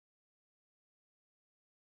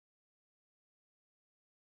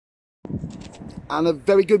And a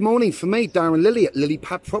very good morning for me, Darren Lilly at Lily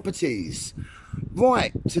Pad Properties.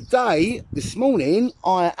 Right, today, this morning,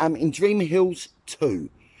 I am in Dream Hills 2.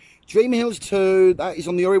 Dream Hills 2, that is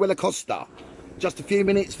on the Orihuela Costa. Just a few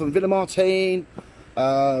minutes from Villa Martin,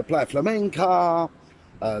 Playa Flamenca,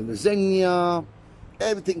 Zenia,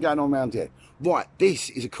 everything going on around here. Right, this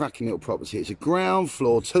is a cracking little property. It's a ground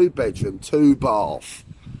floor, 2 bedroom, 2 bath.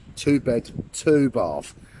 2 bed, 2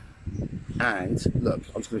 bath. And look,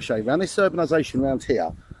 I'm just going to show you around this urbanisation around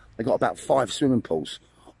here. They've got about 5 swimming pools,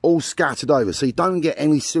 all scattered over, so you don't get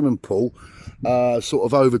any swimming pool sort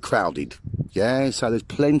of overcrowded. Yeah, so there's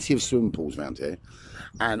plenty of swimming pools around here.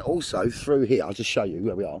 And also through here, I'll just show you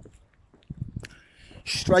where we are.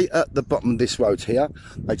 Straight at the bottom of this road here,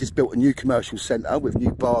 they just built a new commercial centre with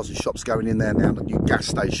new bars and shops going in there now, a new gas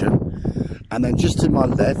station. And then just to my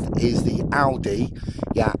left is the Aldi,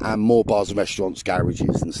 yeah, and more bars and restaurants,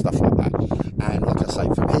 garages and stuff like that. And like I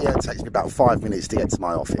say, from here it takes me about 5 minutes to get to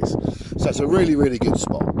my office. So it's a really, really good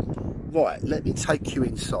spot. Right, let me take you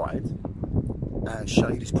inside and show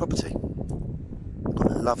you this property.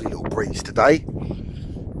 Got a lovely little breeze today.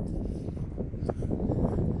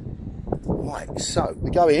 Right, so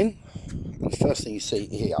we go in, and the first thing you see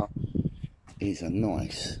here is a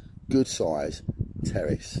nice, good size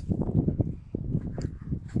terrace.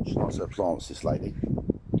 She likes her plants, this lady.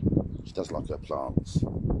 She does like her plants.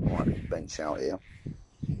 Right, bench out here.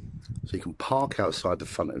 So you can park outside the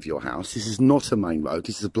front of your house. This is not a main road,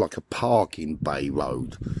 this is like a parking bay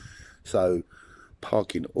road. So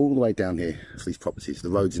parking all the way down here for these properties, the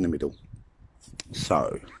road's in the middle.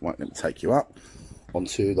 So, right, let me take you up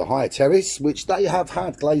onto the higher terrace, which they have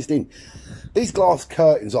had glazed in. These glass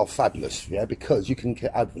curtains are fabulous, yeah, because you can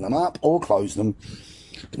open them up or close them,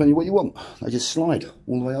 depending on what you want. They just slide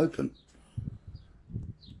all the way open.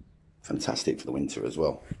 Fantastic for the winter as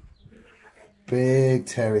well. Big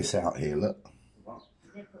terrace out here, look.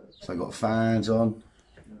 So I've got fans on,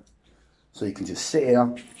 so you can just sit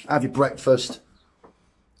here, have your breakfast,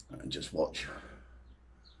 and just watch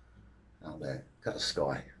out there. Look at the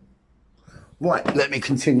sky. Right, let me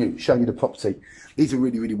continue, show you the property. These are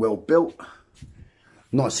really, really well built.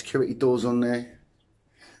 Nice security doors on there.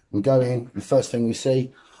 We go in, the first thing we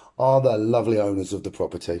see are the lovely owners of the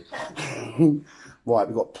property. Right,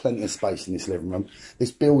 we've got plenty of space in this living room.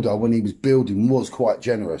 This builder, when he was building, was quite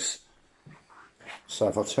generous. So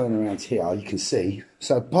if I turn around here, you can see.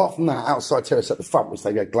 So apart from that outside terrace at the front, which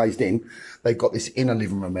they get glazed in, they've got this inner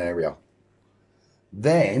living room area.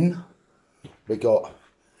 Then we got,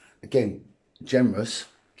 again, generous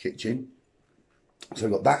kitchen. So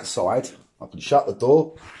we've got that side. I can shut the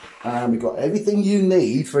door, and we've got everything you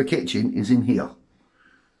need for a kitchen is in here.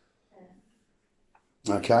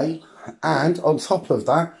 Okay, and on top of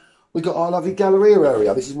that, we've got our lovely Galleria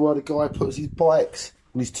area. This is where the guy puts his bikes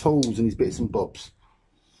and his tools and his bits and bobs.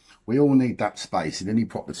 We all need that space in any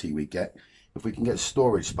property we get. If we can get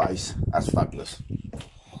storage space, that's fabulous.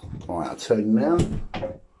 All right, I'll turn now.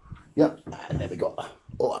 Yep, and there we got,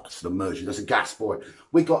 oh, that's an immersion, that's a gas boy.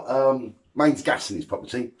 We got mains gas in this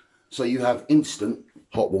property, so you have instant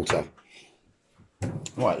hot water.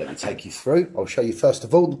 Right, let me take you through. I'll show you first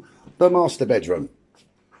of all the master bedroom.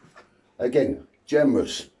 Again,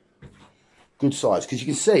 generous, good size, because you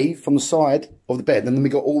can see from the side of the bed, and then we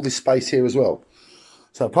got all this space here as well.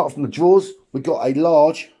 So apart from the drawers, we've got a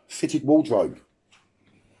large fitted wardrobe.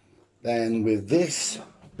 Then with this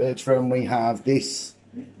bedroom, we have this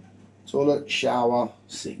toilet, shower,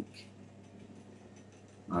 sink.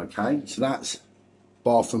 Okay, so that's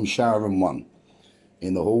bathroom, shower room 1.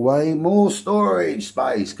 In the hallway, more storage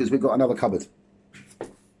space, because we've got another cupboard.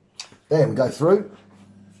 There we go through,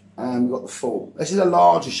 and we've got the full. This is a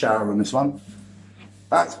larger shower room, this one.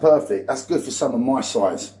 That's perfect, that's good for someone my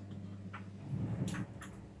size.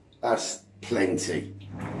 That's plenty.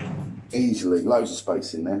 Easily, loads of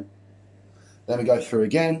space in there. Then we go through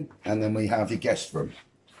again, and then we have the guest room.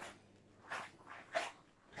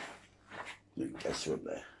 Guest room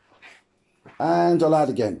there. And I'll add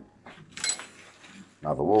again.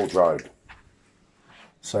 Another wardrobe.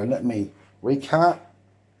 So let me recap.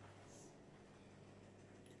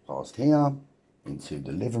 Past here, into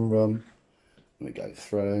the living room. We go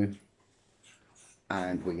through.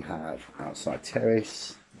 And we have outside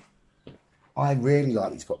terrace. I really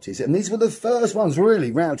like these properties. And these were the first ones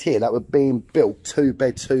really round here that were being built 2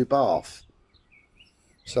 bed, 2 bath.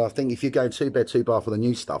 So I think if you go 2 bed, 2 bath for the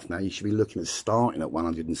new stuff now, you should be looking at starting at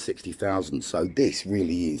 160,000. So this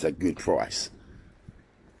really is a good price.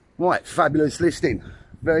 Right, fabulous listing.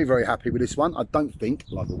 Very, very happy with this one. I don't think,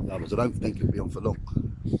 like all the others, I don't think it'll be on for long.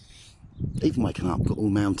 Even waking up, got all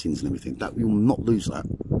mountains and everything. That we will not lose that.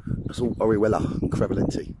 That's all Orihuela and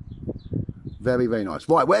Crevalenti. Very, very nice.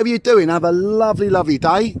 Right, whatever you're doing, have a lovely, lovely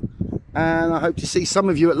day. And I hope to see some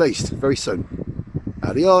of you at least very soon.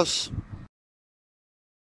 Adios.